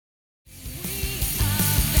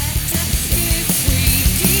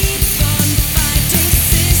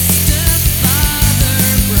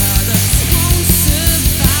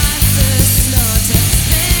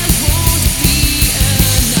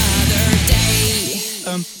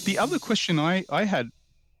The other question I had,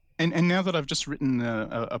 and now that I've just written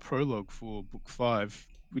a prologue for book 5,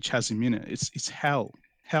 which has him in it, it's Hal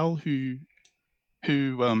who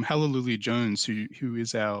Hallelujah Jones, who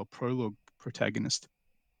is our prologue protagonist.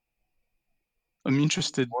 I'm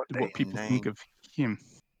interested in what people think of him.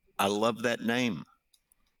 I love that name.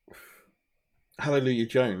 Hallelujah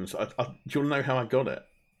Jones. Do you want to know how I got it?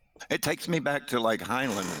 It takes me back to like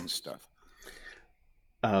Highland and stuff.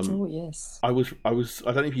 Oh yes. I don't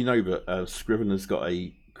know if you know, but Scrivener's got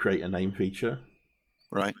a create a name feature,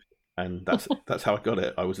 right? And that's how I got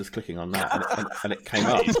it. I was just clicking on that, and it came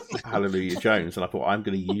up Hallelujah Jones, and I thought I'm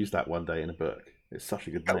going to use that one day in a book. It's such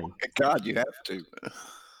a good name. Oh, God, you have to.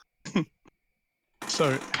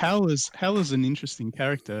 So Hal is an interesting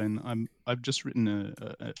character, and I've just written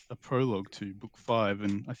a prologue to book 5,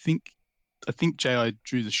 and I think J.I.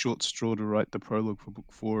 drew the short straw to write the prologue for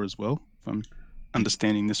book 4 as well, if I'm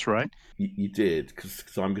understanding this right. You did, because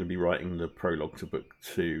I'm going to be writing the prologue to book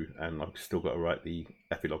 2, and I've still got to write the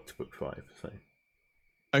epilogue to book 5. So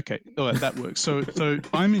okay, all right, that works. So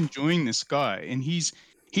I'm enjoying this guy, and he's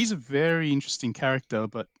a very interesting character.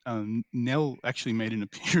 But Nell actually made an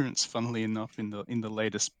appearance, funnily enough, in the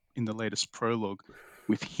latest prologue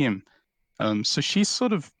with him. So she's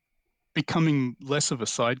sort of becoming less of a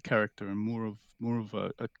side character and more of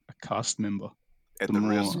a cast member. At the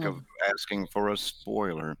risk of asking for a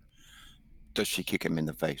spoiler, does she kick him in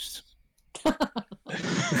the face? Oh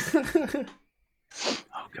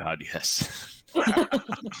God, yes.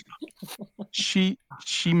 She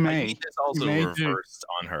may. I need this also reversed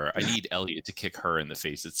on her. I need Elliot to kick her in the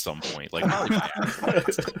face at some point, like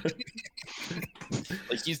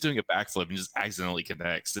like he's doing a backflip and just accidentally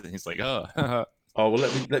connects, and he's like, "Oh." Oh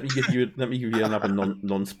well, let me give you another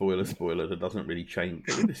non-spoiler spoiler that doesn't really change.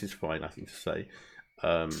 This is fine, nothing to say.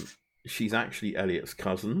 She's actually Elliot's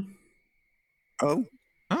cousin. Oh,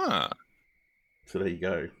 so there you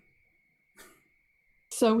go.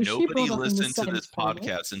 So nobody listened to this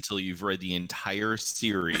podcast until you've read the entire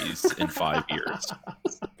series in 5 years.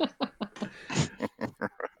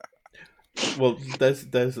 Well, there's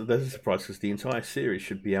a surprise because the entire series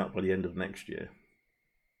should be out by the end of next year.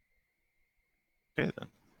 Okay, then.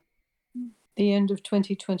 The end of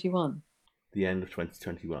 2021. The end of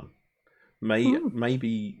 2021.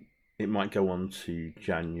 Maybe it might go on to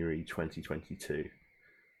January 2022.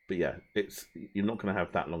 But yeah, you're not going to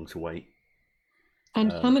have that long to wait.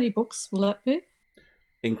 And how many books will that be?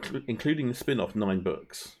 Including the spin-off, 9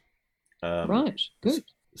 books. Right, good.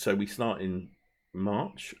 So we start in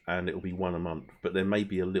March, and it'll be 1 a month. But there may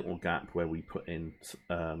be a little gap where we put in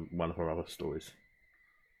one of our other stories.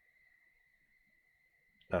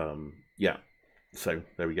 Yeah, so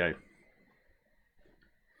there we go.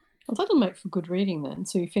 Well, that'll make for good reading then.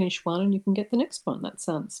 So you finish one and you can get the next one. That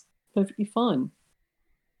sounds perfectly fine.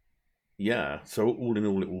 Yeah, so all in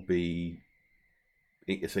all, it will be,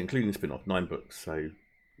 it's including the spin-off, 9 books. So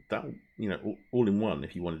that, all in one,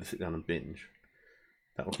 if you wanted to sit down and binge,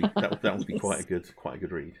 that would be quite a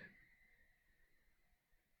good read.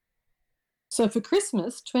 So for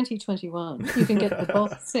Christmas 2021, you can get the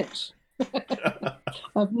box set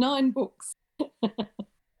of 9 books.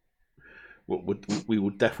 Well, we will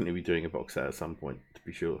definitely be doing a box set at some point, to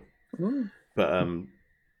be sure. Mm.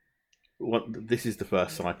 But this is the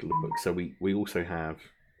first cycle of books, so we also have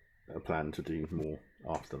a plan to do more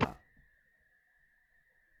after that.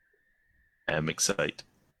 I'm excited.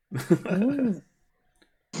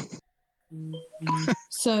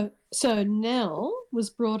 So Nell was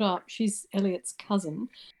brought up. She's Elliot's cousin.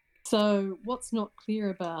 So what's not clear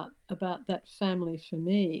about that family for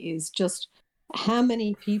me is just how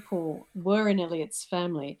many people were in Elliot's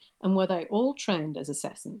family, and were they all trained as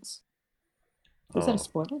assassins? Is that a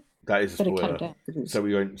spoiler? That is a spoiler. So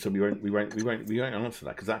we won't answer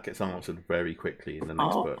that because that gets answered very quickly in the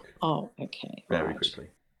next book. Oh, okay. Very quickly.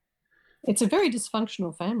 It's a very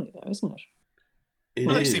dysfunctional family, though, isn't it?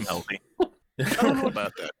 They seem healthy. I don't know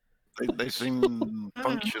about that. They seem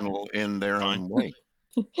functional in their own way.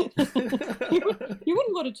 You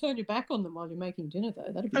wouldn't want to turn your back on them while you're making dinner,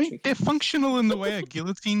 though. That'd be tricky. They're functional in the way a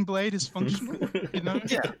guillotine blade is functional.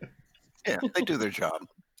 Yeah, they do their job.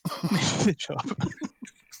 Their job.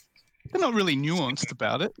 They're not really nuanced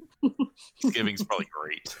about it. Giving's probably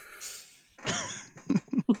great.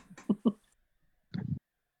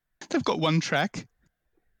 They've got one track.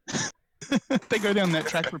 They go down that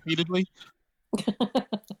track repeatedly.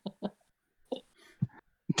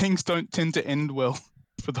 Things don't tend to end well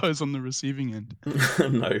for those on the receiving end.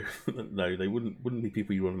 No, they wouldn't be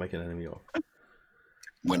people you want to make an enemy of.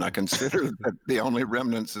 When I consider that the only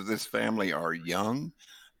remnants of this family are young,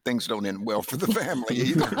 things don't end well for the family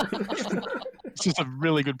either. This is a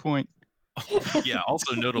really good point. Yeah,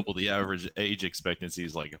 also notable, the average age expectancy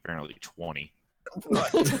is like apparently 20.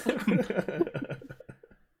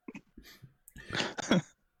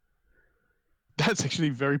 That's actually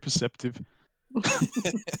very perceptive.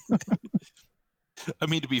 I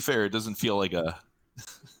mean, to be fair, it doesn't feel like a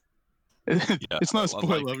It's not a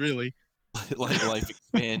spoiler, really. like life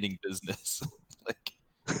expanding business. Like,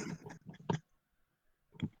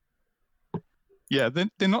 Yeah,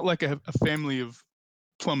 they're not like a family of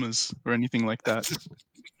plumbers or anything like that.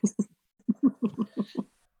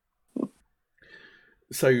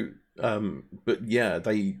 So, but yeah,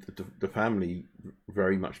 the family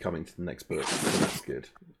very much coming to the next book, so that's good.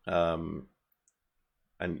 And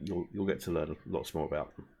you'll get to learn lots more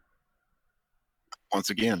about them. Once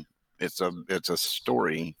again, it's a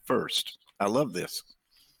story first. I love this.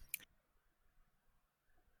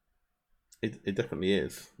 It definitely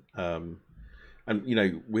is. And you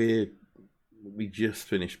know, we just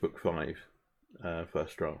finished book 5,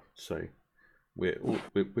 first draft, so we're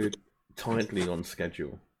tightly on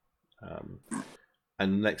schedule. And the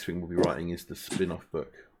next thing we'll be writing is the spin-off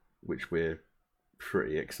book, which we're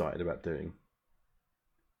pretty excited about doing.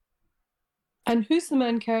 And who's the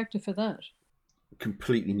main character for that?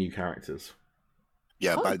 Completely new characters.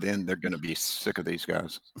 Yeah, by then they're going to be sick of these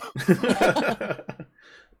guys.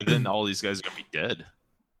 and then all these guys are gonna be dead.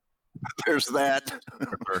 There's that.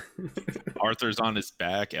 Arthur's on his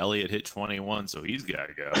back. Elliot hit 21, so he's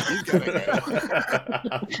gotta go. He's gotta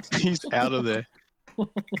go. He's out of there.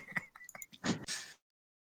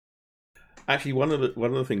 Actually, one of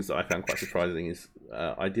the things that I found quite surprising is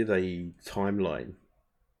I did a timeline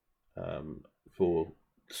for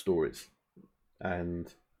stories,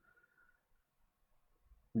 and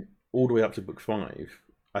all the way up to book 5,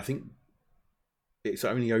 I think it's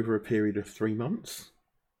only over a period of 3 months,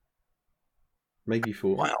 maybe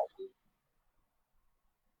 4. Wow,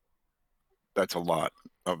 that's a lot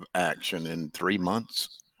of action in 3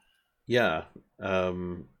 months. Yeah.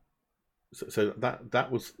 So that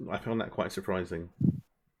was, I found that quite surprising.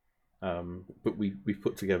 But we've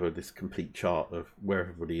put together this complete chart of where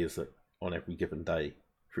everybody is on every given day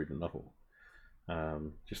through the novel,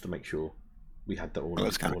 just to make sure we had that all,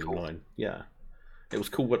 that's kind of in cool. line. Yeah, it was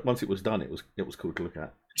cool. Once it was done, it was cool to look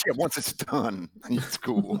at. Yeah, once it's done, it's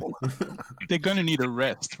cool. They're going to need a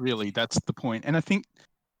rest, really. That's the point. And I think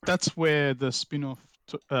that's where the spin-off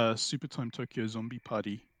Super Time Tokyo Zombie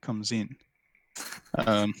Party comes in.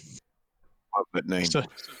 Love that name.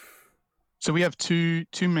 So we have two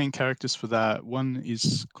main characters for that. One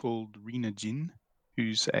is called Rina Jin,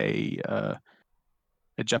 who's a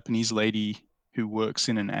Japanese lady who works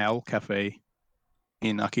in an owl cafe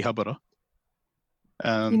in Akihabara.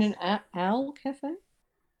 In an owl cafe?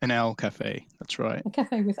 An owl cafe, that's right. A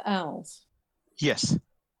cafe with owls? Yes.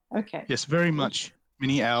 Okay. Yes, very much.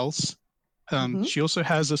 Many owls. She also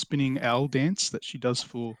has a spinning owl dance that she does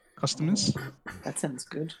for customers. That sounds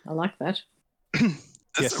good. I like that.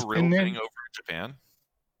 That's Yes, a real and then- thing over in Japan.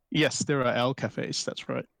 Yes, there are owl cafes, that's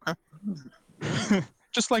right.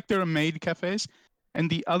 Just like there are maid cafes. And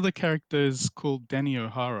the other character is called Danny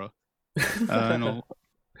O'Hara. And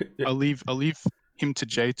I'll leave him to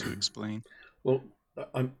Jay to explain. Well,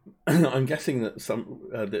 I'm guessing that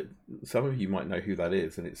some of you might know who that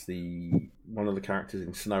is, and it's one of the characters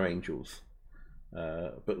in Snow Angels,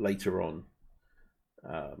 but later on,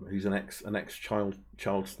 who's an ex child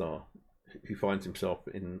star who finds himself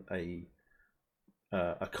in a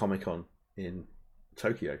Comic-Con in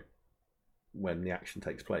Tokyo when the action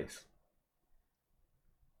takes place.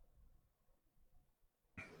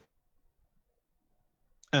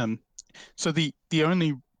 So the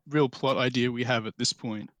only real plot idea we have at this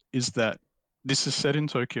point is that this is set in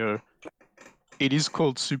Tokyo. It is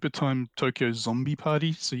called Super Time Tokyo Zombie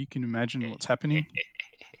Party, so you can imagine what's happening.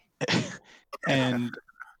 And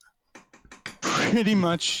pretty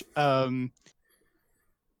much,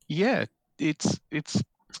 yeah, it's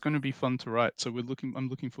going to be fun to write. So I'm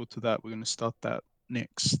looking forward to that. We're going to start that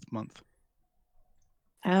next month.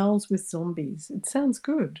 Owls with zombies. It sounds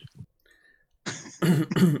good.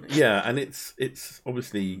 Yeah, and it's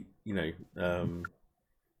obviously, you know,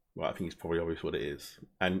 well, I think it's probably obvious what it is.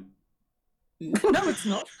 And No, it's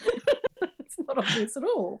not. It's not obvious at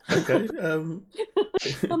all. okay,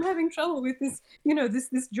 I'm having trouble with this,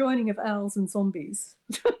 this joining of owls and zombies.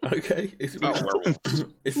 okay, it's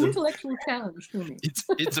It's an intellectual challenge to me.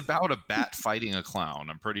 It's about a bat fighting a clown.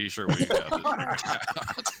 I'm pretty sure we got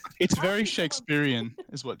it. It's very Shakespearean,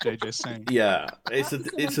 is what JJ's saying. yeah, it's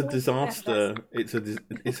a disaster. It's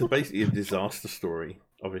basically a disaster story,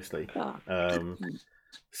 obviously,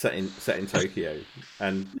 set in Tokyo,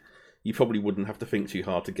 and you probably wouldn't have to think too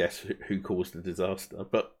hard to guess who caused the disaster.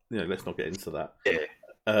 But let's not get into that.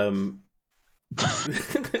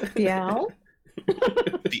 The owl.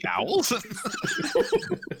 The owls?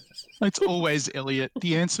 It's always Elliot.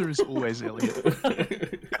 The answer is always Elliot.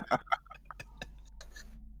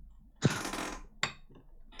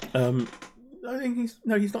 I think he's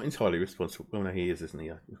not entirely responsible. Well, no, he is, isn't he?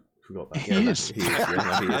 I forgot that. He is. He is. Yeah,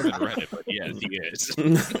 I haven't read it, but yes, he is.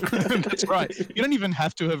 That's right. You don't even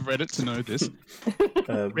have to have read it to know this.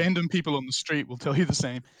 Random people on the street will tell you the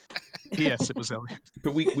same. Yes, it was Elliot.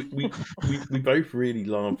 But we both really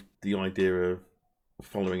loved the idea of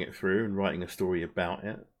following it through and writing a story about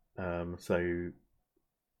it. And so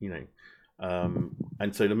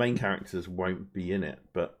the main characters won't be in it,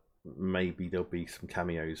 but maybe there'll be some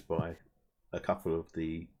cameos by a couple of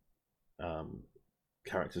the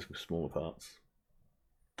characters with smaller parts.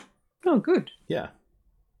 Oh, good. Yeah.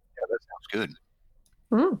 Yeah, that sounds good.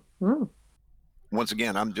 Mm. Once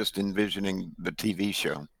again, I'm just envisioning the TV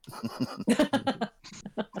show.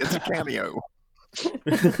 It's a cameo.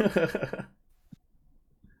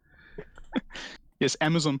 Yes,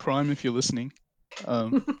 Amazon Prime, if you're listening.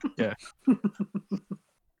 Yeah.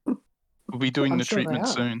 We'll be doing the treatment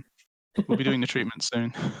soon. We'll be doing the treatment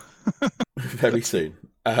soon. Very soon.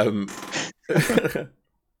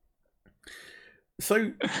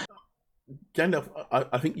 So, Gandalf,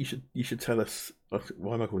 I think you should tell us.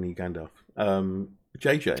 Why am I calling you Gandalf?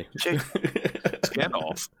 JJ. It's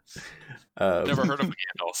Gandalf. Never heard of a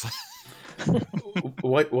Gandalf.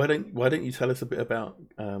 Why don't you tell us a bit about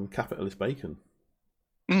capitalist bacon?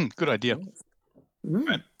 Good idea.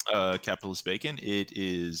 Right. Capitalist Bacon. It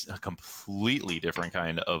is a completely different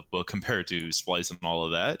kind of book compared to Splice and all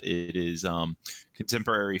of that. It is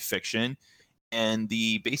contemporary fiction, and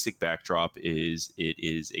the basic backdrop is it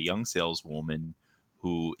is a young saleswoman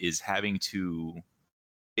who is having to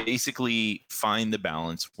basically find the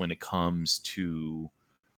balance when it comes to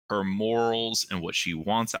her morals and what she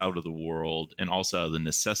wants out of the world, and also the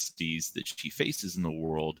necessities that she faces in the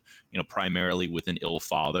world, primarily with an ill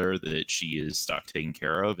father that she is stuck taking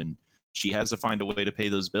care of, and she has to find a way to pay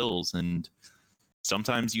those bills. And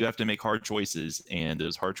sometimes you have to make hard choices, and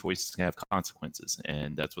those hard choices can have consequences,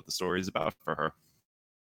 and that's what the story is about for her.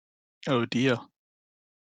 Oh dear.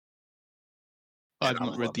 I've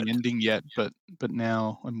not read the ending yet, but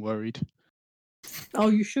now I'm worried. Oh,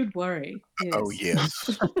 you should worry. Yes. Oh, yes.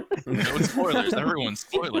 No spoilers. Everyone,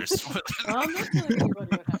 spoilers. I'm not telling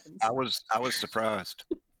anybody what happens. I was surprised.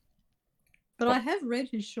 But I have read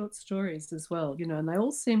his short stories as well, and they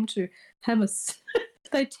all seem to have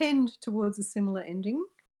they tend towards a similar ending.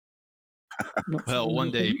 Well, one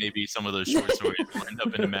day maybe some of those short stories will end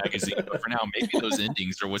up in a magazine, but for now, maybe those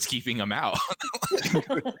endings are what's keeping them out.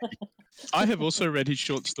 I have also read his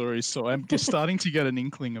short stories, so I'm just starting to get an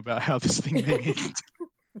inkling about how this thing may end.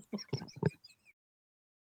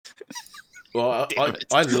 Well,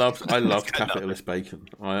 I loved Capitalist Bacon.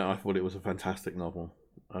 I thought it was a fantastic novel,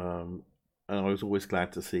 and I was always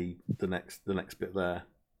glad to see the next bit there.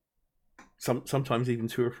 Sometimes even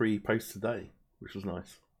 2 or 3 posts a day, which was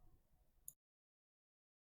nice.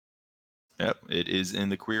 Yep, it is in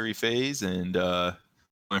the query phase, and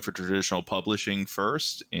going for traditional publishing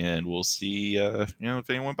first, and we'll see if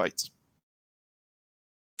anyone bites.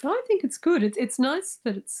 I think it's good. It's nice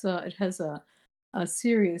that it has a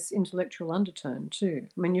serious intellectual undertone too.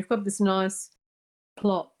 I mean, you've got this nice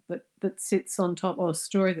plot that sits on top, or a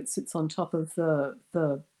story that sits on top of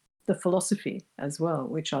the philosophy as well,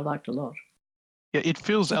 which I liked a lot. Yeah, it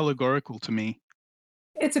feels allegorical to me.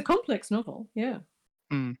 It's a complex novel, yeah.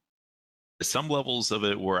 Mm. Some levels of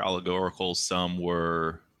it were allegorical, some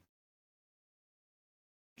were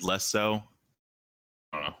less so.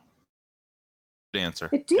 I don't know. Good answer.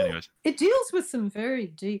 Anyways. It deals with some very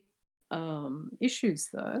deep issues,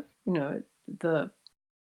 though. The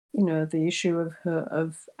issue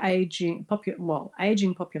of aging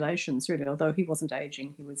populations, really. Although he wasn't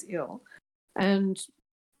aging, he was ill, and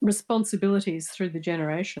responsibilities through the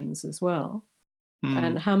generations as well.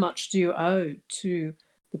 And how much do you owe to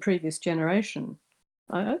the previous generation?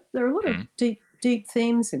 There are a lot of deep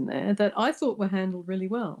themes in there that I thought were handled really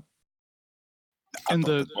well. And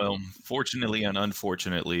well, fortunately and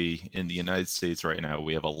unfortunately, in the United States right now,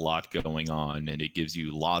 we have a lot going on, and it gives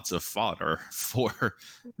you lots of fodder for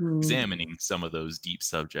examining some of those deep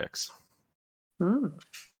subjects.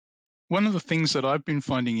 One of the things that I've been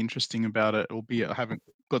finding interesting about it, albeit I haven't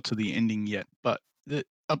got to the ending yet, but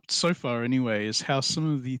up so far anyway, is how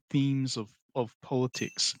some of the themes of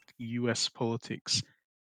politics, US politics,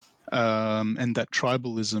 and that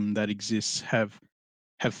tribalism that exists have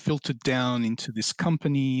filtered down into this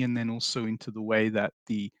company, and then also into the way that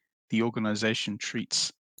the the organization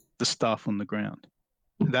treats the staff on the ground.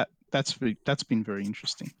 That's been very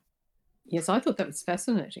interesting. Yes, I thought that was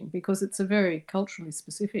fascinating because it's a very culturally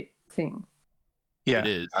specific thing. Yeah, It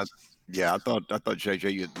is. I thought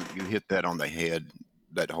JJ, you hit that on the head.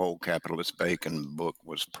 That whole Capitalist Bacon book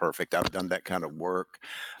was perfect. I've done that kind of work.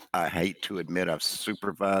 I hate to admit I've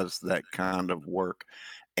supervised that kind of work,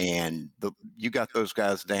 and you got those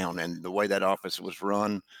guys down, and the way that office was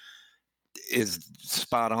run is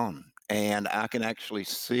spot on. And I can actually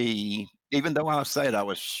see, even though I said I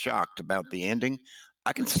was shocked about the ending,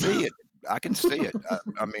 I can see it. I can see it.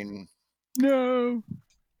 I mean, no.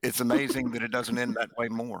 it's amazing that it doesn't end that way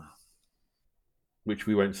more. Which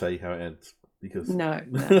we won't say how it ends because No,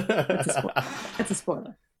 that's a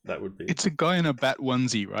spoiler. That would be. It's a guy in a bat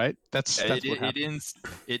onesie, right? That's what happens.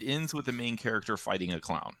 It ends with the main character fighting a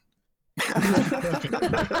clown.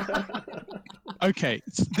 Okay,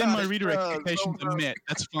 then my reader expectations are met.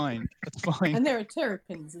 That's fine. That's fine. And there are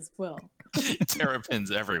terrapins as well. Terrapins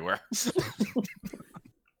everywhere.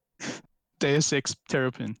 Deus Ex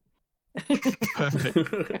Terrapin. Perfect.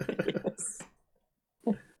 Yes.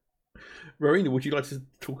 Rowena, would you like to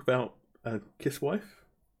talk about Kiss Wife?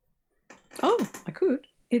 Oh, I could.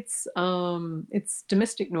 It's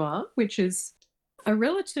domestic noir, which is a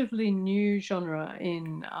relatively new genre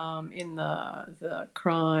in the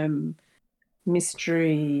crime,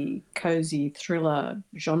 mystery, cozy thriller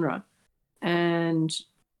genre, and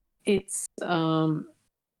it's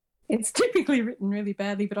typically written really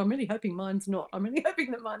badly. But I'm really hoping mine's not. I'm really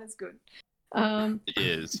hoping that mine is good. It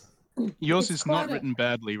is. Yours is not written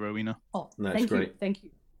badly, Rowena. Oh, No, thank you, thank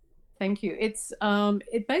you. It's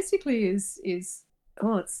it basically is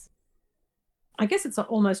it's. I guess it's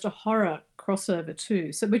almost a horror crossover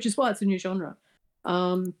too, so which is why it's a new genre,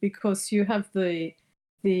 because you have the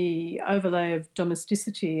overlay of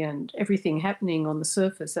domesticity and everything happening on the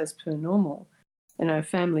surface as per normal,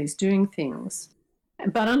 families doing things,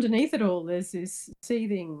 but underneath it all, there's this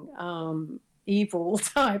seething evil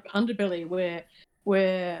type underbelly where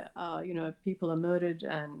people are murdered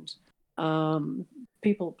and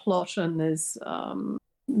people plot, and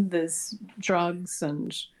there's drugs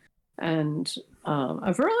and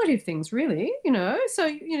a variety of things, really, So,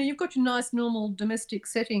 you've got your nice, normal domestic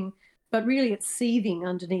setting, but really it's seething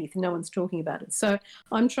underneath. No one's talking about it. So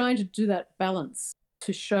I'm trying to do that balance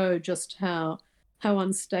to show just how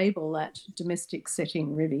unstable that domestic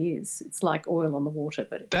setting really is. It's like oil on the water,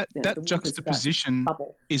 but that juxtaposition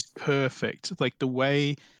is perfect. Like the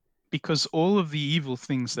way, because all of the evil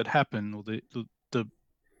things that happen, or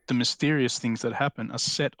the mysterious things that happen, are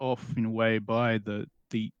set off in a way by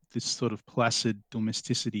this sort of placid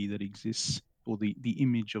domesticity that exists, or the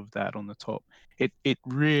image of that on the top. It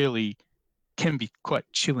really can be quite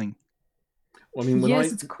chilling. Well, I mean,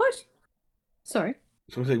 it's quite. Sorry.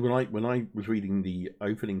 So I say when I was reading the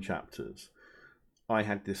opening chapters, I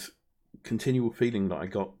had this continual feeling that I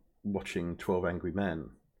got watching 12 Angry Men.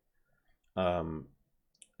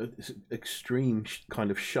 This extreme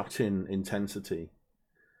kind of shut-in intensity,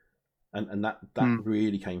 and that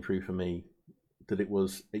really came through for me. That it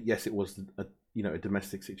was a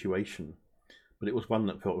domestic situation, but it was one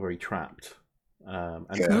that felt very trapped, and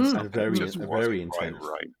very intense.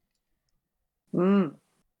 Right. Mm.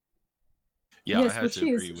 Yeah, yes, I had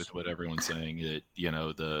to agree with what everyone's saying. That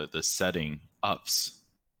the setting ups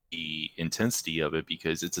the intensity of it,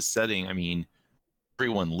 because it's a setting. I mean,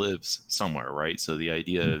 everyone lives somewhere, right? So the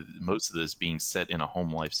idea of most of this being set in a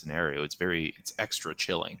home life scenario, it's extra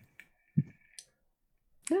chilling.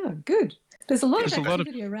 Oh, good. There's a lot of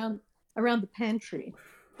activity around the pantry.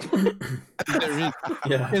 There is.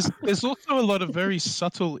 Yeah. There's also a lot of very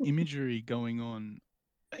subtle imagery going on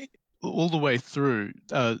all the way through.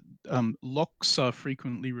 Locks are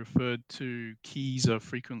frequently referred to. Keys are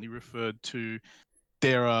frequently referred to.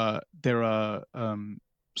 There are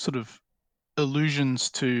sort of allusions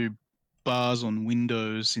to bars on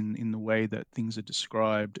windows in the way that things are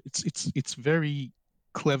described. It's very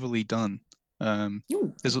cleverly done.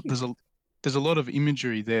 There's a lot of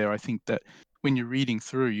imagery there, I think, that when you're reading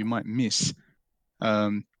through you might miss,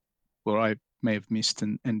 or I may have missed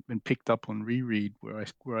and picked up on reread, where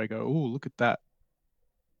I go, oh, look at that,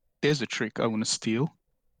 there's a trick I want to steal.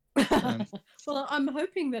 Well, I'm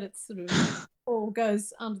hoping that it's sort of all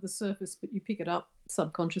goes under the surface, but you pick it up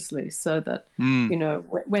subconsciously, so that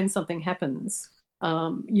when something happens,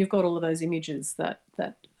 you've got all of those images that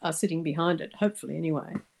are sitting behind it, hopefully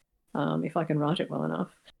anyway, if I can write it well enough.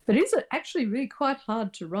 But it is actually really quite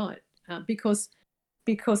hard to write, because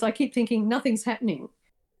I keep thinking nothing's happening,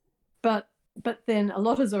 but then a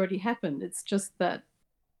lot has already happened. It's just that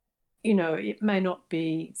it may not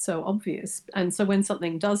be so obvious. And so when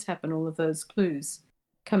something does happen, all of those clues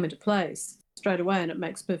come into place straight away, and it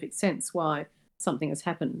makes perfect sense why something has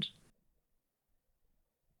happened.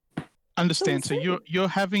 Understand. So you're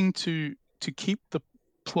having to keep the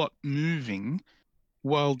plot moving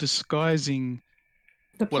while disguising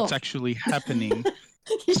what's actually happening.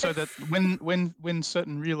 Yes. So that when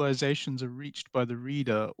certain realizations are reached by the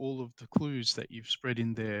reader, all of the clues that you've spread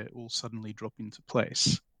in there all suddenly drop into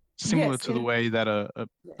place. Similar to the way that a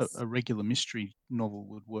regular mystery novel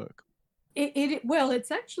would work. Well,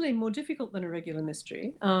 it's actually more difficult than a regular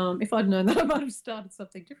mystery. If I'd known that, I might have started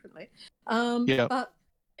something differently. But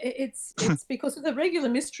it's because with a regular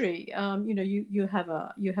mystery, you have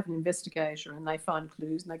an investigator, and they find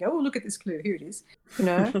clues, and they go, "Oh, look at this clue! Here it is." And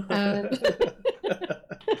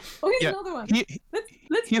oh, here's another one.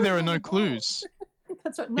 Let's here there are no clues.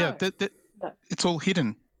 That's right. No. No. It's all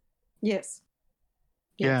hidden. Yes.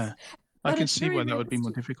 Yeah, I can see why that would be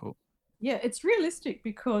more difficult. Yeah, it's realistic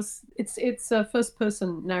because it's a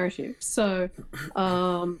first-person narrative, so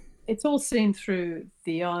it's all seen through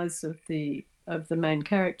the eyes of the main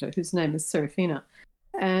character, whose name is Serafina,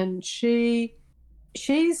 and she's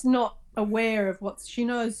not aware of she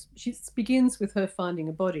knows. She begins with her finding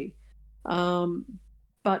a body,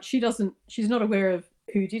 but she's not aware of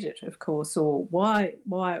who did it, of course, or why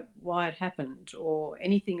it happened, or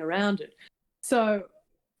anything around it. So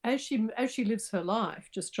as she lives her life,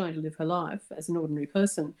 just trying to live her life as an ordinary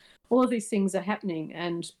person, all of these things are happening,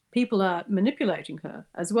 and people are manipulating her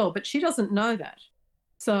as well, but she doesn't know that.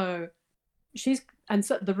 So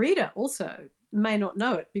so the reader also may not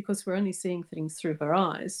know it, because we're only seeing things through her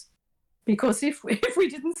eyes. Because if we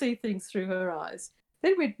didn't see things through her eyes,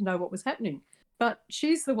 then we'd know what was happening. But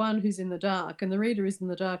she's the one who's in the dark, and the reader is in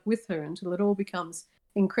the dark with her until it all becomes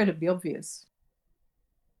incredibly obvious.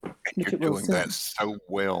 You're doing that so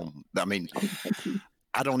well. I mean,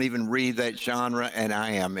 I don't even read that genre, and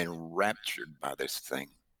I am enraptured by this thing.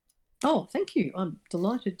 Oh, thank you. I'm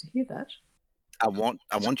delighted to hear that. I want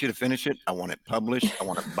you to finish it. I want it published. I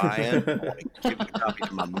want to buy it. I want to give a copy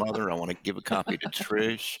to my mother. I want to give a copy to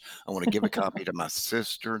Trish. I want to give a copy to my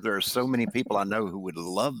sister. There are so many people I know who would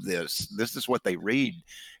love this. This is what they read,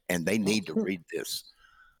 and they need to read this.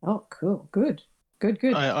 Oh, cool. Good.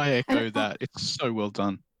 I echo that. It's so well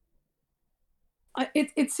done.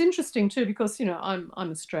 It's interesting too, because I'm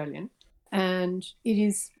Australian, and it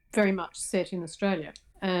is very much set in Australia,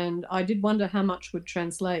 and I did wonder how much would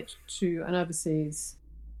translate to an overseas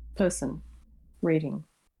person reading.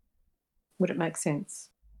 Would it make sense?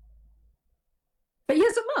 But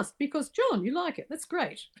yes, it must, because John, you like it. That's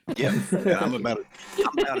great. Yeah, I'm about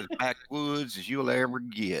as backwoods as you'll ever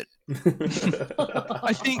get.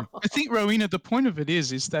 I think Rowena, the point of it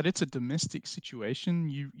is that it's a domestic situation.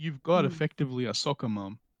 You've got effectively a soccer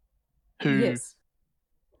mum who,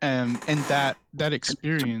 and that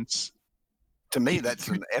experience. To me, that's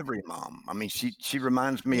in every mom. I mean, she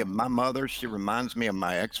reminds me of my mother. She reminds me of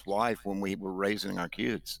my ex-wife when we were raising our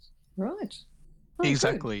kids. Right. Oh,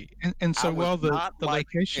 exactly. And so while the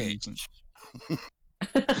location isn't.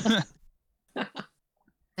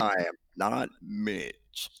 I am not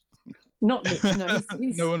Mitch. Not Mitch. No,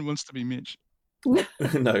 no one wants to be Mitch. No.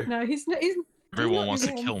 No, he's everyone wants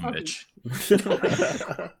to kill Mitch.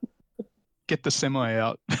 Get the semi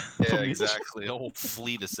out. Yeah, exactly. A whole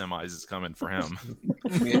fleet of semis is coming for him.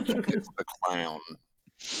 Mitch is the clown.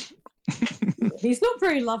 He's not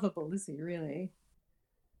very lovable, is he, really?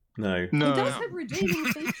 No. He does have redeeming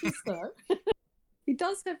features, though. He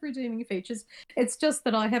does have redeeming features. It's just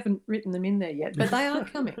that I haven't written them in there yet, but they are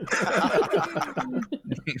coming.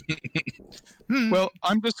 Well,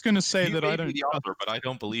 I'm just going to say you that may I don't be the author, but I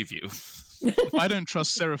don't believe you. I don't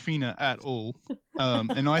trust Serafina at all,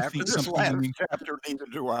 and I think something chapter, neither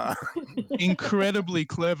do I. incredibly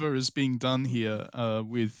clever is being done here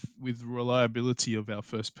with reliability of our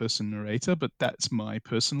first-person narrator. But that's my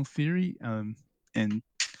personal theory, and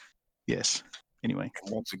yes. Anyway,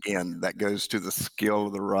 once again, that goes to the skill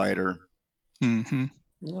of the writer. Mm-hmm.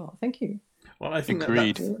 Oh, thank you. Well, I think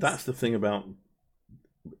that's the thing about,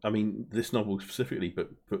 I mean, this novel specifically, but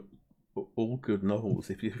all good novels.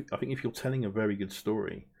 I think if you're telling a very good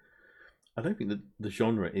story, I don't think that the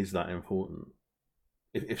genre is that important.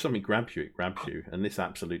 If something grabs you, it grabs you, and this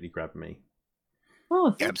absolutely grabbed me.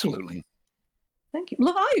 Oh, absolutely. You. Thank you.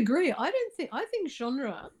 Look, I agree. I think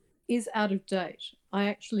genre is out of date. I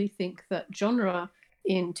actually think that genre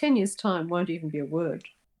in 10 years' time won't even be a word,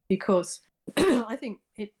 because I think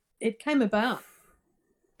it came about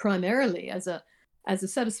primarily as a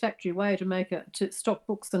satisfactory way to stock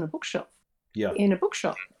books in a bookshop. Yeah. In a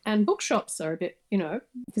bookshop. And bookshops are a bit,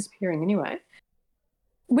 disappearing anyway.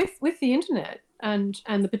 with the internet and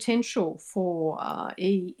the potential for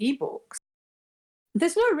e-books,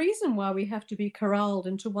 there's no reason why we have to be corralled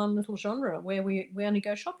into one little genre where we only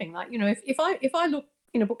go shopping. Like, you know, if I look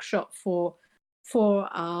in a bookshop for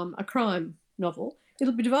a crime novel,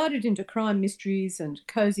 it'll be divided into crime mysteries and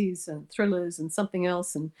cozies and thrillers and something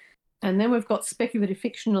else, and then we've got speculative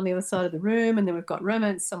fiction on the other side of the room, and then we've got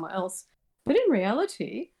romance somewhere else. But in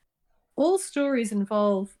reality, all stories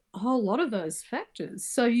involve a whole lot of those factors.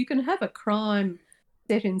 So you can have a crime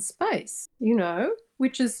set in space, you know,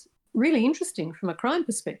 which is really interesting from a crime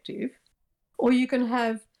perspective, or you can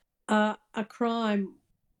have a crime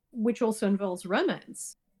which also involves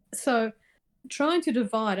romance. So trying to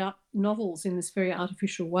divide up novels in this very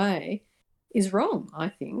artificial way is wrong, I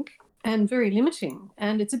think, and very limiting.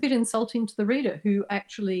 And it's a bit insulting to the reader, who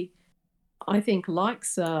actually, I think,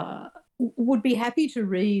 would be happy to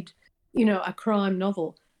read, you know, a crime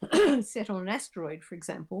novel set on an asteroid, for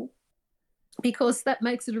example, because that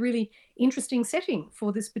makes it a really interesting setting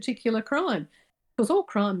for this particular crime. Because all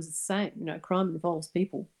crimes are the same, you know, crime involves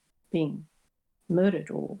people being murdered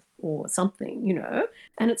or something, you know,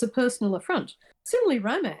 and it's a personal affront. Similarly,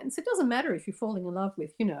 romance, it doesn't matter if you're falling in love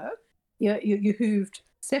with, you know, you hooved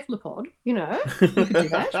cephalopod, you know, you could do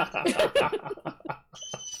that.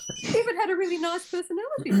 If it had a really nice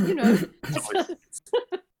personality, you know.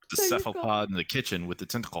 The cephalopod in the kitchen with the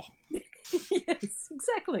tentacle. Yes,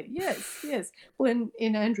 exactly. Yes. Well,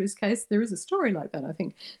 in Andrew's case, there is a story like that, I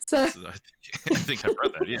think. So I think I've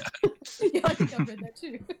read that. Yeah. Yeah, I think I've read that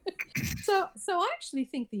too. So I actually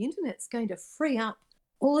think the internet's going to free up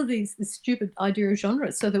all of this stupid idea of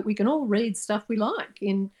genres, so that we can all read stuff we like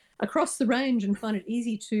across the range and find it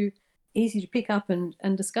easy to pick up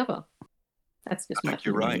and discover. That's just I my think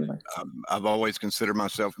you're opinion, right. anyway. I've always considered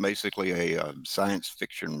myself basically a science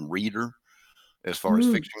fiction reader as far as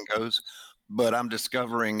fiction goes, but I'm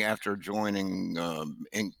discovering after joining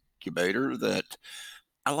Incubator that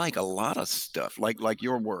I like a lot of stuff, like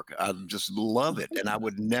your work. I just love it, and I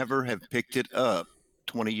would never have picked it up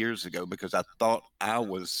 20 years ago because I thought I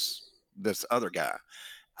was this other guy.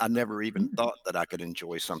 I never even thought that I could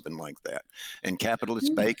enjoy something like that. And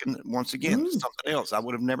Capitalist Bacon, once again, something else I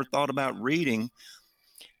would have never thought about reading,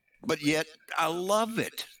 but yet I love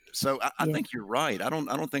it. So I think you're right. I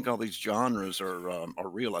don't think all these genres are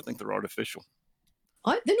real. I think they're artificial.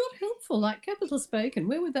 They're not helpful. Like Capitalist Bacon,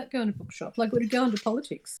 where would that go in a bookshop? Like, would it go into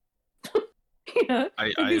politics? You know, I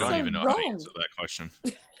it'd be don't so even know how to wrong. answer that question.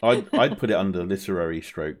 I'd put it under literary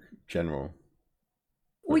stroke general.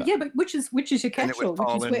 Well, yeah, but which is your And it would catch-all, which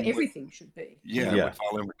fall is where in with- everything should be. Yeah, it would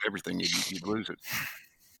fall in with everything. You'd lose it.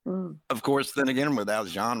 Of course, then again, without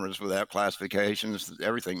genres, without classifications,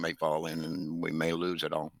 everything may fall in, and we may lose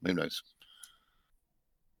it all. Who knows?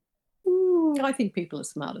 I think people are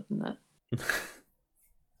smarter than that.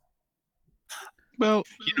 Well,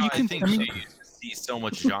 I think you see so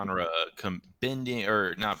much genre bending,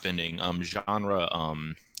 or not bending, genre.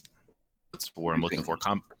 What's the word I'm looking for?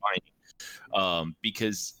 Combining.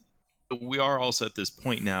 Because we are also at this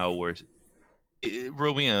point now where,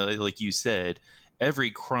 Rowena, like you said,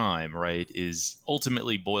 every crime, right, is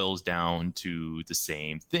ultimately boils down to the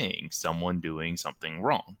same thing: someone doing something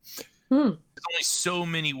wrong. There's only so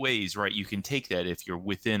many ways, right, you can take that if you're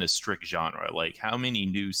within a strict genre. Like, how many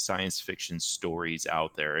new science fiction stories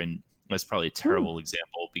out there? And that's probably a terrible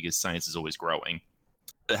example because science is always growing.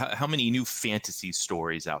 How many new fantasy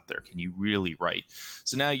stories out there can you really write?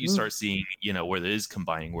 So now you start seeing, where there is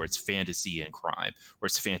combining, where it's fantasy and crime, where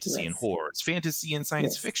it's fantasy and horror, it's fantasy and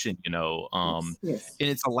science fiction, and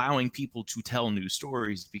it's allowing people to tell new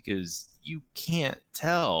stories, because you can't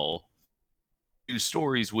tell new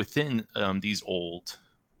stories within these old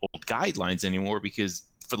guidelines anymore, because,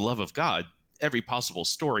 for the love of God, every possible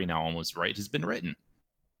story now almost, right, has been written.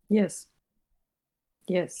 Yes.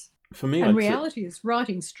 For me, and reality is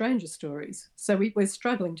writing stranger stories, so we're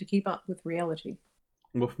struggling to keep up with reality.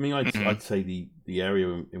 Well, for me, I'd say the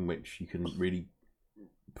area in which you can really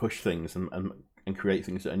push things and create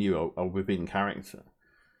things that are new are within character,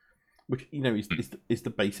 which is the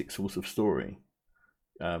basic source of story.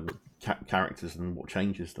 Characters and what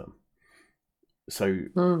changes them. So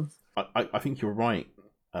I think you're right,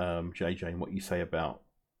 JJ, in what you say about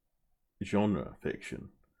genre fiction.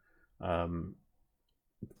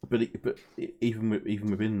 But even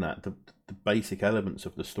within that, the basic elements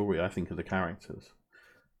of the story, I think, are the characters.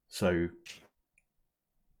 So,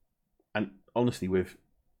 and honestly, with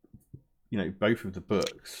both of the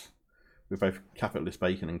books, with both Capitalist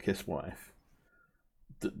Bacon and Kiss Wife,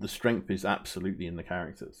 the strength is absolutely in the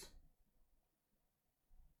characters.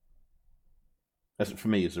 That's for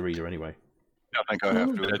me as a reader, anyway. I think I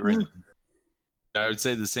have to agree. I would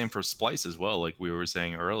say the same for Splice as well. Like we were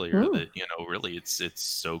saying earlier, Mm. that really it's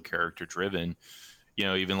so character driven.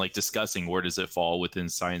 Even like discussing where does it fall within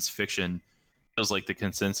science fiction, feels like the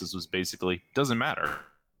consensus was basically doesn't matter.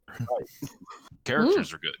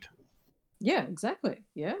 Characters are good. Yeah, exactly.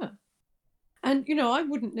 Yeah. And I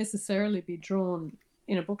wouldn't necessarily be drawn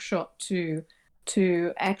in a bookshop to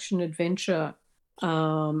action adventure,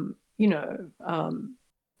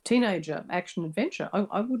 teenager action adventure.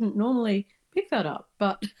 I wouldn't normally pick that up,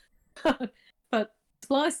 but but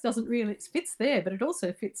Splice doesn't really, it fits there, but it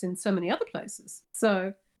also fits in so many other places.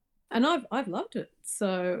 So, and I've loved it.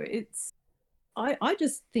 So I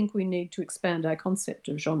just think we need to expand our concept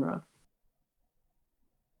of genre.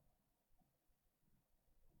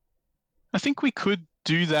 I think we could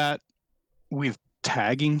do that with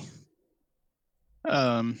tagging.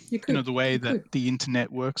 You could, the way you that could. the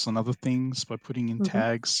internet works on other things, by putting in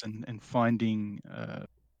tags and finding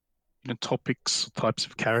topics, types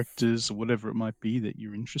of characters, or whatever it might be that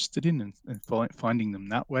you're interested in, and finding them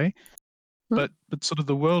that way. But sort of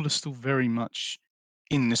the world is still very much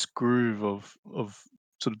in this groove of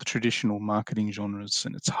sort of the traditional marketing genres,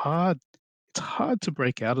 and it's hard to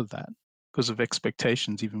break out of that because of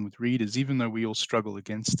expectations, even with readers, even though we all struggle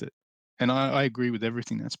against it. And I agree with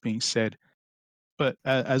everything that's being said. But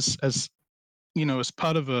as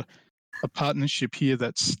part of a partnership here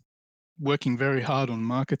that's working very hard on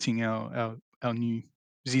marketing our new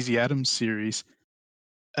ZZ Adams series,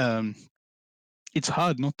 it's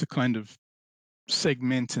hard not to kind of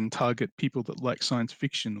segment and target people that like science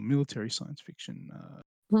fiction or military science fiction,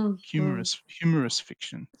 humorous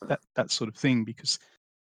fiction, that sort of thing, because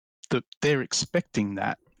they're expecting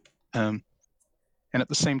that. And at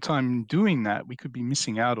the same time doing that, we could be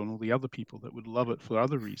missing out on all the other people that would love it for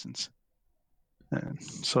other reasons.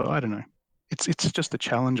 So I don't know. It's just a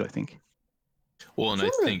challenge, I think. Well, and I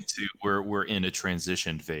think too, we're in a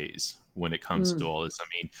transition phase when it comes to all this. I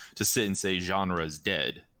mean, to sit and say genre is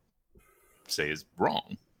dead, say is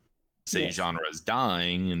wrong. Say genre is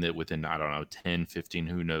dying, and that within, I don't know, 10, 15,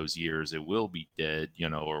 who knows years, it will be dead,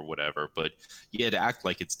 or whatever. But yeah, to act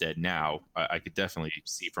like it's dead now, I could definitely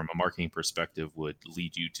see from a marketing perspective would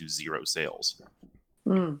lead you to zero sales.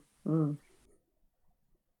 No,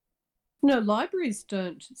 libraries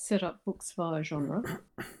don't set up books via genre.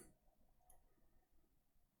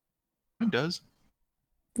 Who does?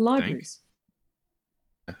 Libraries.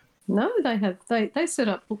 No, they have. They set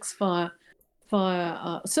up books via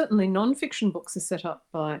certainly non-fiction books are set up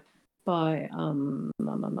by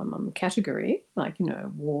category, like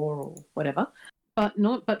war or whatever,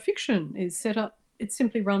 but fiction is set up. It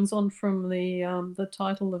simply runs on from the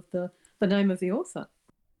title of the name of the author.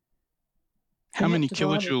 How many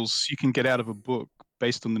kilojoules you can get out of a book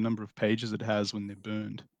based on the number of pages it has when they're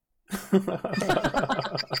burned?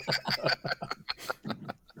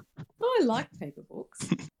 I like paper books.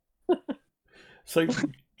 So,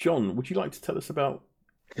 John, would you like to tell us about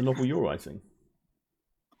the novel you're writing?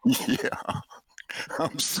 Yeah,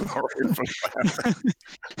 I'm sorry for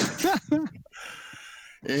that.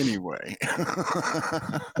 Anyway.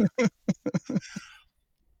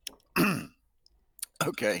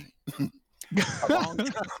 Okay. A long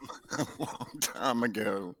time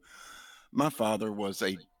ago, my father was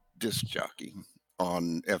a disc jockey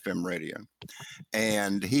on FM radio,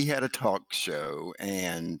 and he had a talk show,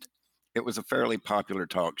 and it was a fairly popular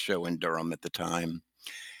talk show in Durham at the time.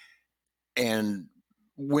 And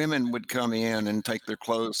women would come in and take their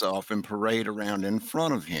clothes off and parade around in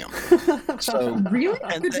front of him. So really?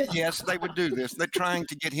 And yes, they would do this. They're trying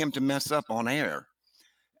to get him to mess up on air.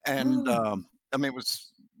 And I mean, it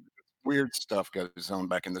was weird stuff goes on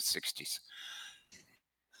back in the 60s.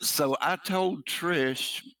 So I told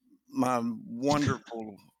Trish, my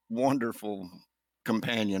wonderful, wonderful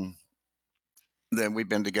companion, that we've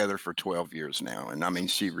been together for 12 years now. And I mean,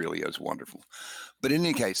 she really is wonderful. But in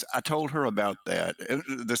any case, I told her about that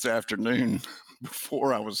this afternoon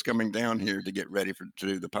before I was coming down here to get ready to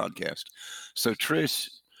do the podcast. So Trish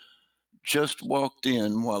just walked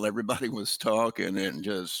in while everybody was talking and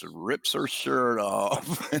just rips her shirt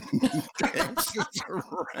off and dances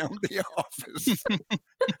around the office.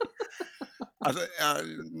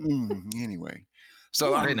 Anyway,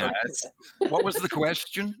 so what was the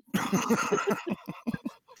question?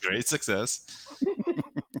 Great success.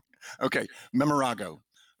 Okay, Memorago.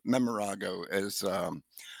 Memorago is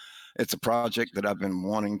it's a project that I've been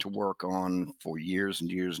wanting to work on for years and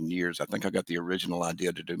years and years. I think I got the original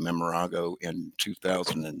idea to do Memorago in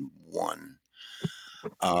 2001.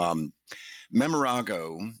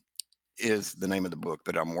 Memorago is the name of the book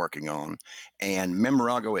that I'm working on, and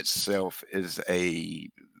Memorago itself is a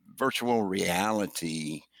virtual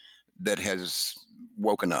reality that has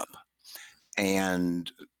woken up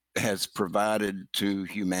and has provided to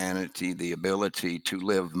humanity the ability to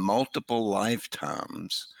live multiple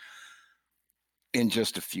lifetimes in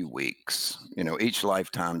just a few weeks. Each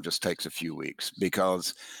lifetime just takes a few weeks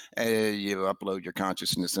because you upload your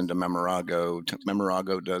consciousness into Memorago.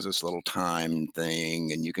 Memorago does this little time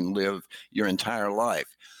thing, and you can live your entire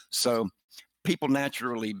life. So people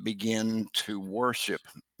naturally begin to worship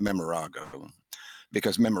Memorago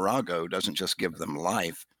because Memorago doesn't just give them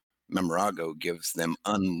life. Memorago gives them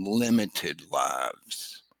unlimited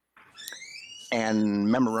lives. And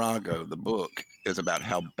Memorago, the book, is about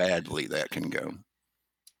how badly that can go.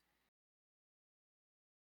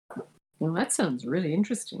 Well, that sounds really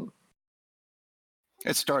interesting.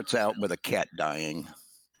 It starts out with a cat dying.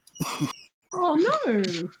 Oh,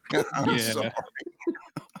 no. I'm sorry.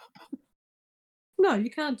 No,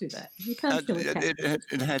 you can't do that. You can't kill a cat.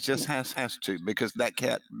 It just has to, because that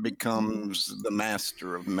cat becomes the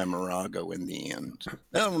master of Memorago in the end.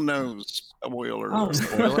 Oh no, spoiler. Oh.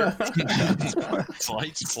 Spoiler.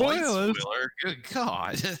 Slight Spoilers. spoiler. Good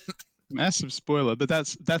God. Massive spoiler, but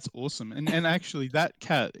that's awesome. And actually, that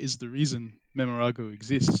cat is the reason Memorago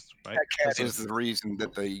exists, right? That cat is the reason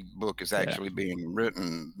that the book is actually being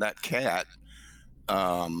written. That cat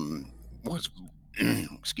was,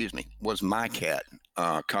 excuse me, was my cat,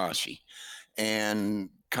 Kashi. And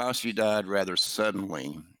Kashi died rather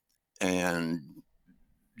suddenly. And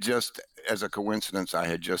just as a coincidence, I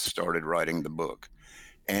had just started writing the book.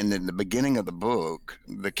 And in the beginning of the book,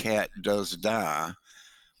 the cat does die.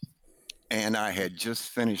 And I had just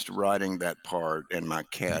finished writing that part, and my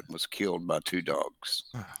cat was killed by 2 dogs.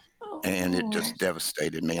 And it just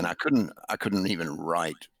devastated me. And I couldn't even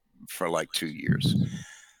write for like 2 years.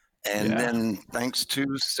 And then, thanks to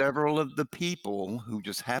several of the people who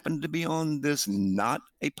just happened to be on this not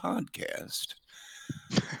a podcast,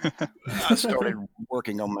 I started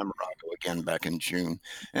working on Memorago again back in June.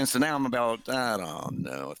 And so now I'm about, I don't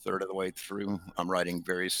know, a third of the way through. I'm writing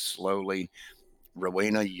very slowly.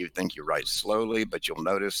 Rowena, you think you write slowly, but you'll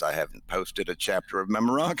notice I haven't posted a chapter of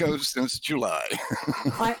Memorago since July.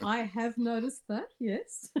 I have noticed that,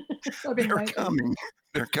 yes. I've been They're waiting. coming.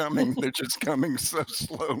 They're coming. They're just coming so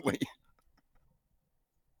slowly.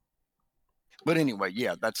 But anyway,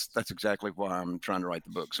 yeah, that's exactly why I'm trying to write the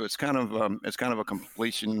book. So it's kind of a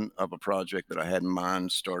completion of a project that I had in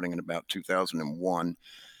mind starting in about 2001,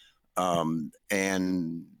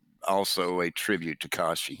 and also a tribute to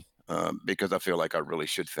Kashi, because I feel like I really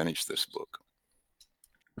should finish this book.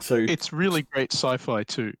 So it's really great sci-fi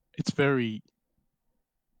too. It's very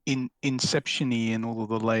inception-y in all of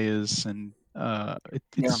the layers, and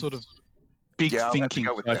it's sort of big thinking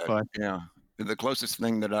sci-fi. Yeah. The closest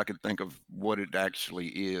thing that I could think of what it actually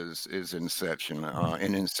is Inception.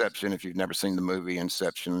 In Inception, if you've never seen the movie,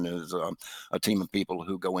 Inception is a team of people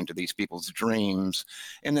who go into these people's dreams,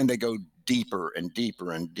 and then they go deeper and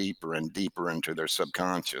deeper and deeper and deeper into their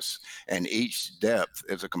subconscious. And each depth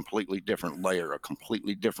is a completely different layer, a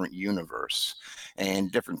completely different universe.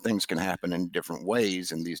 And different things can happen in different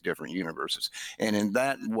ways in these different universes. And in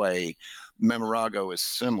that way, Memorago is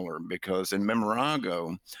similar, because in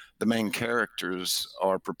Memorago, the main characters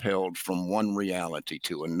are propelled from one reality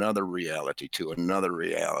to another reality to another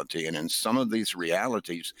reality. And in some of these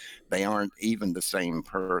realities, they aren't even the same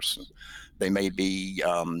person. They may be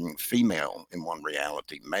female in one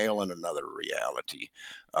reality, male in another reality,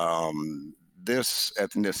 this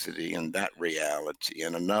ethnicity in that reality,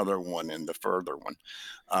 and another one in the further one.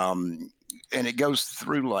 And it goes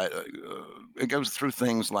through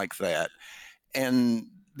things like that. And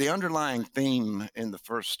the underlying theme in the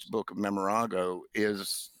first book of Memorago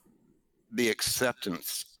is the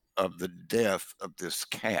acceptance of the death of this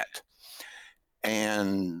cat.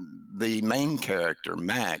 And the main character,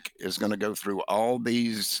 Mac, is going to go through all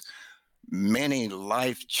these many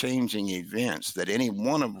life-changing events, that any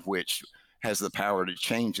one of which has the power to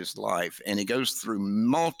change his life. And he goes through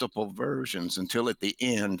multiple versions until at the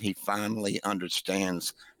end, he finally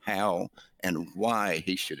understands how and why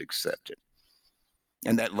he should accept it.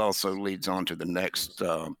 And that also leads on to the next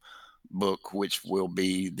book, which will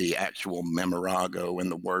be the actual Memorago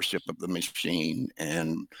and the worship of the machine,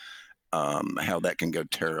 and how that can go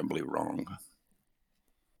terribly wrong.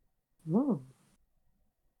 Oh.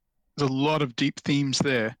 There's a lot of deep themes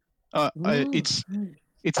there. It's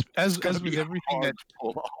as with everything that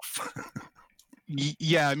pull off.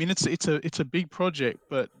 Yeah, I mean it's a big project,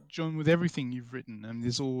 but John, with everything you've written, I mean,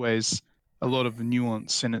 there's always a lot of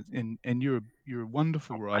nuance in it, and you're a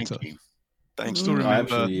wonderful writer. Thank you. Thanks. Still remember. I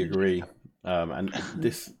absolutely agree. And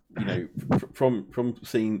this, from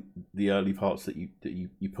seeing the early parts that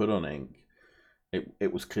you put on ink,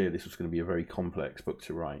 it was clear this was going to be a very complex book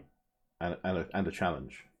to write, and a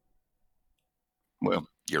challenge. Well,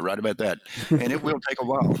 you're right about that, and it will take a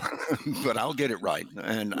while, but I'll get it right,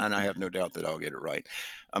 and I have no doubt that I'll get it right.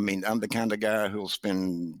 I mean, I'm the kind of guy who'll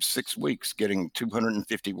spend 6 weeks getting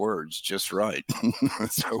 250 words just right,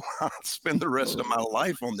 so I'll spend the rest of my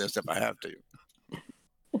life on this if I have to.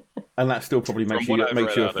 And that still probably makes you I've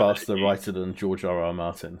read a of it, faster writer than George R.R.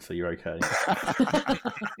 Martin, so you're okay.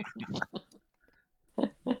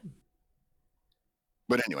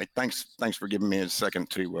 But anyway, thanks for giving me a second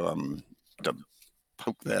to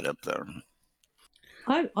poke that up there.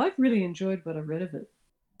 I've really enjoyed what I've read of it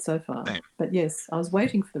so far. Same. But yes, I was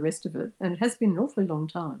waiting for the rest of it, and it has been an awfully long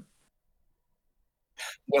time.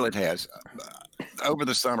 Well, it has. Over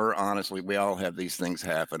the summer, honestly, we all have these things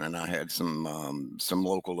happen, and I had some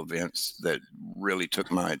local events that really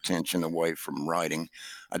took my attention away from writing.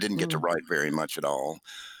 I didn't get to write very much at all.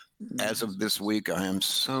 As of this week, I am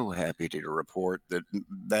so happy to report that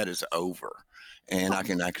that is over, and I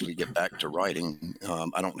can actually get back to writing.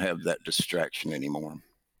 I don't have that distraction anymore.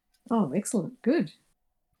 Oh, excellent. Good.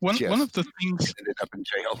 One Yes. of the things Ended up in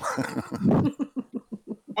jail.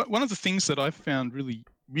 one of the things that I've found really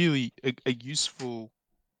a useful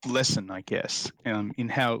lesson, I guess, in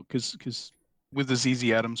how because with the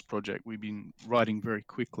ZZ Adams project, we've been writing very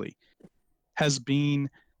quickly, has been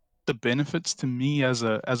the benefits to me as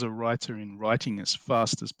a writer in writing as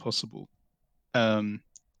fast as possible, and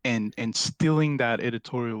stilling that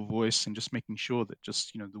editorial voice and just making sure that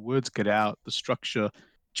just the words get out, the structure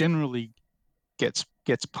generally gets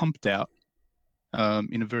pumped out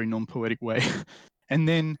in a very non-poetic way, and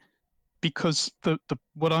then because the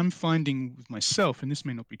what I'm finding with myself, and this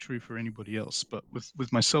may not be true for anybody else, but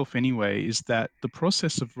with myself anyway, is that the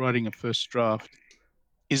process of writing a first draft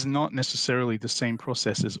is not necessarily the same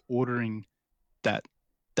process as ordering that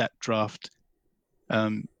draft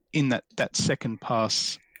in that second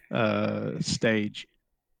pass stage.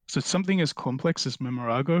 So something as complex as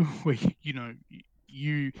Memorago, where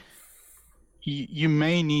you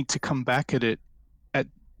may need to come back at it at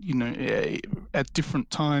at different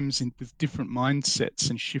times with different mindsets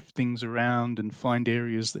and shift things around and find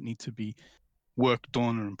areas that need to be worked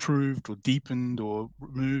on or improved or deepened or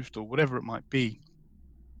removed or whatever it might be.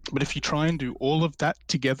 But if you try and do all of that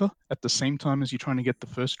together at the same time as you're trying to get the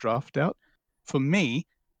first draft out, for me,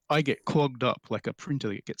 I get clogged up like a printer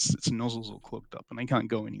that gets its nozzles all clogged up and I can't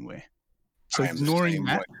go anywhere. So I am the ignoring same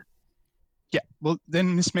that, way. yeah, well,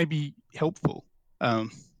 then this may be helpful,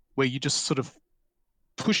 where you just sort of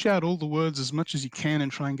push out all the words as much as you can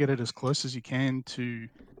and try and get it as close as you can to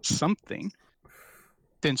something,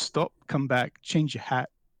 then stop, come back, change your hat,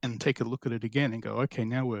 and take a look at it again and go, okay,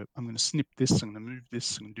 now I'm going to snip this, I'm going to move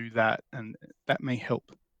this, I'm going to do that, and that may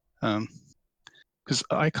help. Because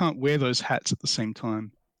I can't wear those hats at the same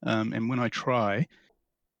time, and when I try,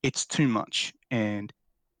 it's too much. And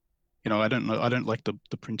I don't like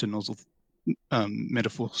the printer nozzle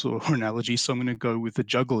metaphor or analogy, so I'm going to go with the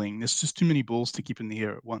juggling. There's just too many balls to keep in the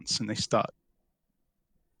air at once, and they start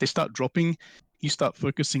dropping. You start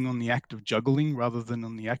focusing on the act of juggling rather than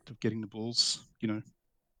on the act of getting the balls,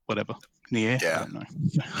 whatever, in the air. Yeah. I don't know.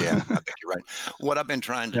 Yeah, I think you're right. What I've been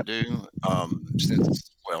trying to Yep. do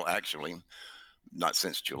since, well, actually, not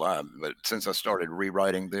since July, but since I started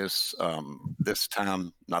rewriting this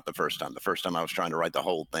time, not the first time. The first time I was trying to write the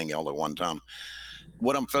whole thing all at one time.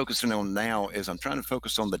 What I'm focusing on now is I'm trying to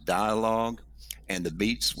focus on the dialogue and the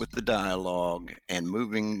beats with the dialogue and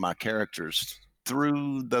moving my characters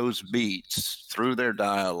through those beats, through their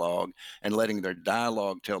dialogue, and letting their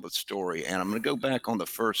dialogue tell the story. And I'm going to go back on the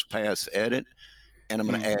first pass edit, and I'm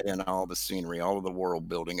going to add in all the scenery, all of the world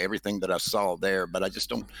building, everything that I saw there. But I just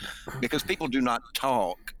don't, because people do not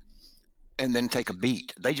talk and then take a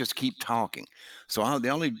beat. They just keep talking. So the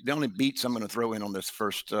only beats I'm going to throw in on this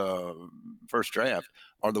first draft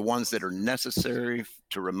are the ones that are necessary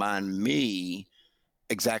to remind me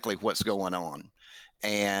exactly what's going on.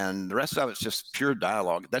 And the rest of it's just pure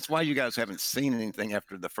dialogue. That's why you guys haven't seen anything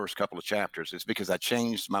after the first couple of chapters. It's because I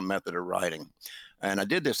changed my method of writing. And I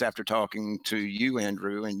did this after talking to you,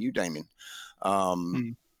 Andrew, and you, Damien,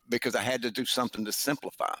 because I had to do something to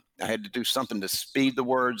simplify. I had to do something to speed the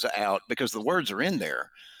words out because the words are in there.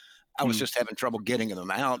 I was just having trouble getting them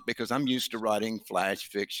out because I'm used to writing flash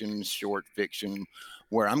fiction, short fiction,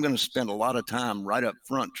 where I'm going to spend a lot of time right up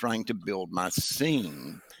front trying to build my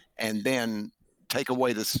scene, and then take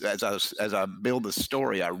away this as I build the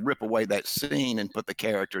story. I rip away that scene and put the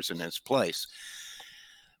characters in its place.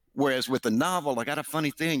 Whereas with the novel, I got a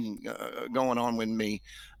funny thing going on with me.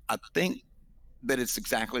 I think that it's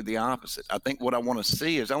exactly the opposite. I think what I want to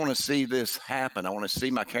see is I want to see this happen. I want to see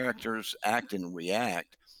my characters act and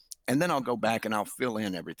react, and then I'll go back and I'll fill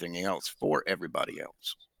in everything else for everybody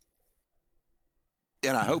else.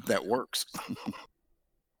 And I hope that works.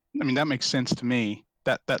 I mean, that makes sense to me.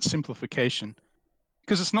 That simplification,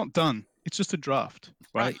 because it's not done. It's just a draft,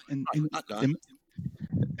 right? And Not done.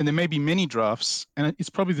 there may be many drafts, and it's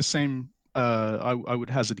probably the same. I would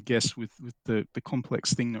hazard a guess with the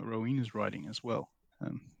complex thing that Rowena's writing as well.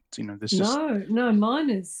 There's just No, mine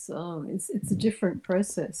is it's a different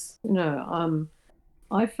process.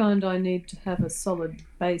 I find I need to have a solid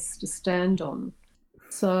base to stand on.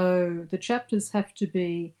 So the chapters have to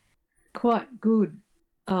be quite good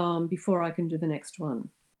before I can do the next one.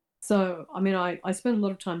 So, I mean, I spend a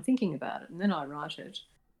lot of time thinking about it and then I write it.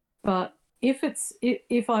 But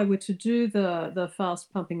if I were to do the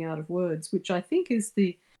fast pumping out of words, which I think is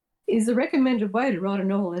the recommended way to write a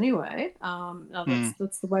novel anyway.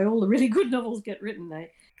 That's the way all the really good novels get written.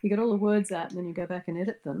 You get all the words out and then you go back and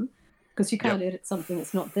edit them, because you can't edit something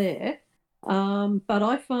that's not there. But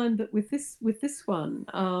I find that with this one,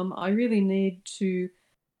 I really need to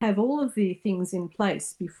have all of the things in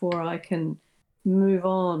place before I can move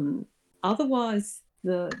on. Otherwise,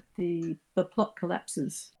 the plot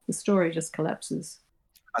collapses. The story just collapses.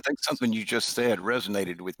 I think something you just said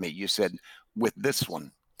resonated with me. You said with this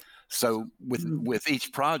one. So with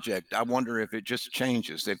each project, I wonder if it just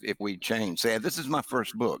changes, if we change. Say, this is my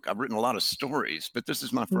first book. I've written a lot of stories, but this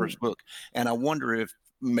is my first book. And I wonder if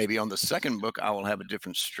maybe on the second book, I will have a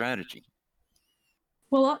different strategy.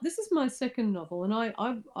 Well, this is my second novel, and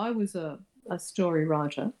I was a story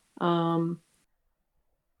writer.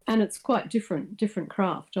 And it's quite different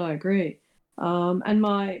craft, I agree. And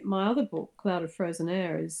my other book, Cloud of Frozen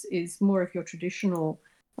Air, is more of your traditional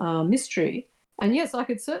mystery. And yes, I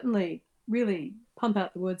could certainly really pump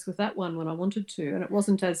out the words with that one when I wanted to. And it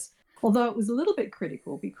wasn't although it was a little bit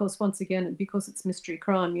critical, because once again, because it's mystery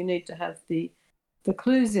crime, you need to have the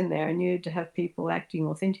clues in there and you need to have people acting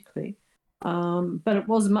authentically. But it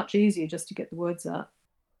was much easier just to get the words out.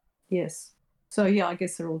 Yes. So, yeah, I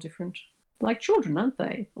guess they're all different. Like children, aren't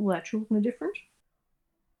they? All our children are different.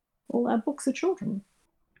 All our books are children.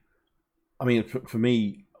 I mean, for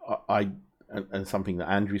me, and something that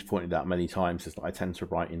Andrew's pointed out many times is that I tend to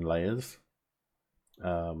write in layers.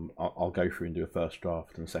 I'll go through and do a first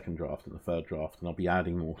draft and a second draft and a third draft, and I'll be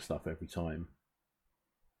adding more stuff every time.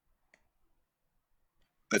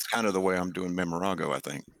 That's kind of the way I'm doing Memorago, I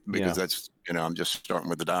think, because that's, I'm just starting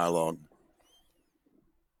with the dialogue.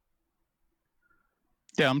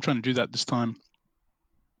 Yeah, I'm trying to do that this time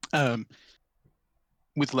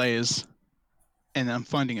with layers, and I'm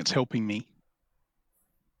finding it's helping me.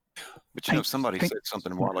 But somebody said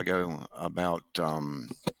something a while ago about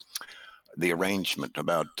the arrangement,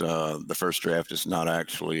 about the first draft is not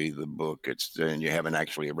actually the book, and you haven't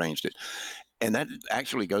actually arranged it. And that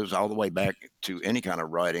actually goes all the way back to any kind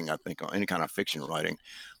of writing, I think, or any kind of fiction writing.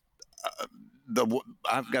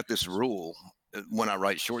 I've got this rule when I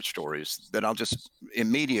write short stories that I'll just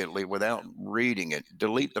immediately, without reading it,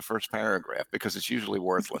 delete the first paragraph, because it's usually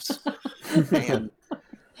worthless. And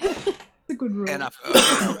a good rule. And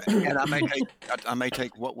I may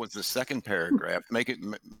take what was the second paragraph, make it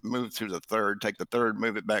move to the third, take the third,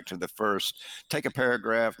 move it back to the first, take a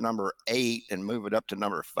paragraph number 8 and move it up to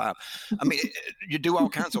number 5. I mean, you do all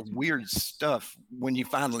kinds of weird stuff when you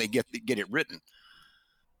finally get it written.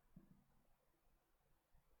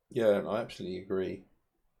 Yeah, I absolutely agree,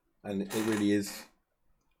 and it really is.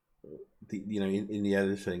 In the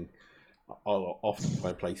editing, I'll often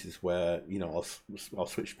find places where I'll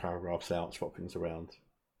switch paragraphs out, swap things around.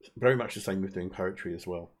 Very much the same with doing poetry as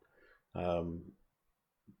well.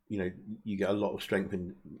 You get a lot of strength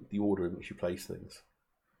in the order in which you place things.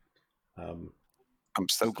 I'm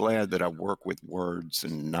so glad that I work with words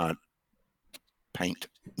and not paint.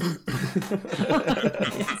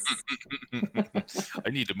 I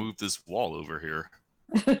need to move this wall over here.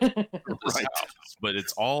 Right. But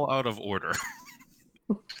it's all out of order.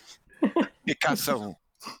 Picasso.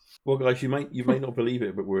 Well, guys, you may not believe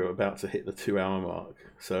it, but we're about to hit the 2-hour mark,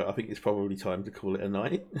 so I think it's probably time to call it a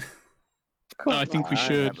night. I think we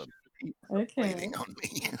should. Okay. Waiting on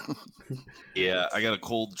me. Yeah, I got a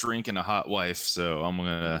cold drink and a hot wife, so I'm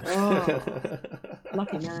gonna. Oh,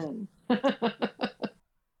 lucky man.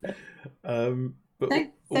 But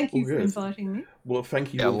thank you for inviting me. Well,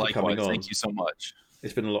 thank you all for coming on. Thank you so much.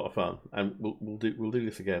 It's been a lot of fun, and we'll do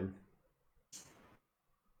this again.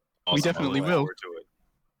 Awesome. We definitely will.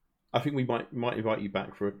 I think we might invite you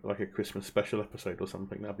back for a Christmas special episode or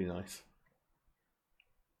something. That'd be nice.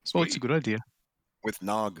 Well, it's a good idea. With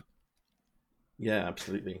Nog. Yeah,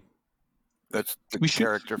 absolutely. That's the We should-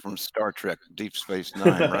 character from Star Trek Deep Space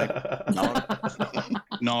Nine, right? No?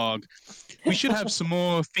 Nog. We should have some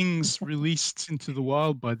more things released into the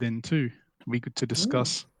wild by then too. It'd be good to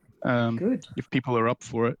discuss Good. if people are up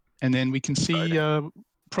for it, and then we can see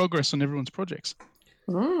progress on everyone's projects.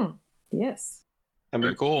 Yes. And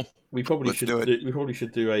Very cool. we probably Let's should do it. we probably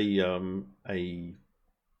should do a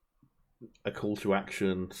call to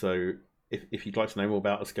action. So if you'd like to know more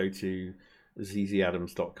about us, go to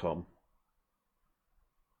zzadams.com.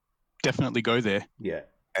 Definitely go there Yeah.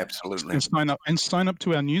 Absolutely. and sign up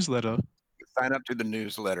to our newsletter. Sign up to the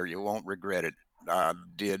newsletter. You won't regret it. I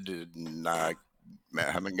did, and I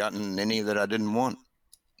haven't gotten any that I didn't want.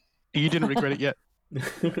 You didn't regret it yet.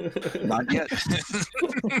 Not yet.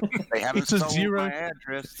 They haven't It's a sold zero- my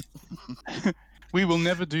address. We will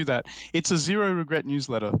never do that. It's a zero regret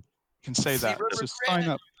newsletter. You can say that. Zero So regret. sign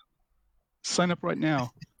up. Sign up right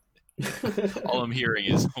now. All I'm hearing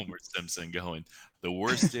is Homer Simpson going, "The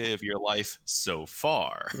worst day of your life so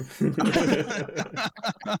far."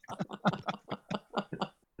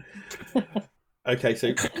 Okay,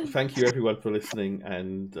 so thank you everyone for listening,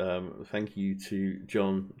 and thank you to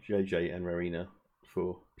John, JJ, and Rowena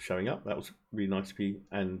for showing up. That was really nice of you,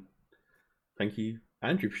 and thank you,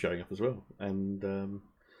 Andrew, for showing up as well. And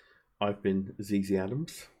I've been ZZ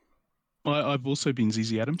Adams. I've also been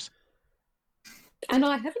ZZ Adams. And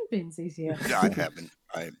I haven't been ZZ. I haven't.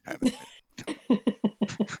 I haven't.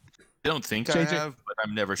 I don't think I JJ. have, but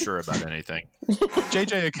I'm never sure about anything.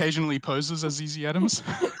 JJ occasionally poses as ZZ Adams.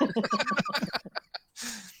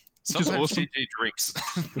 Sometimes awesome. JJ drinks.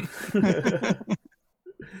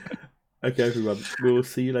 Okay, everyone, we'll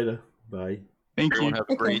see you later. Bye. Thank Everyone you. have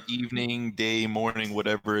a great evening, day, morning,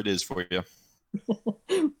 whatever it is for you.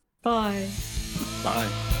 Bye.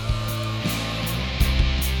 Bye.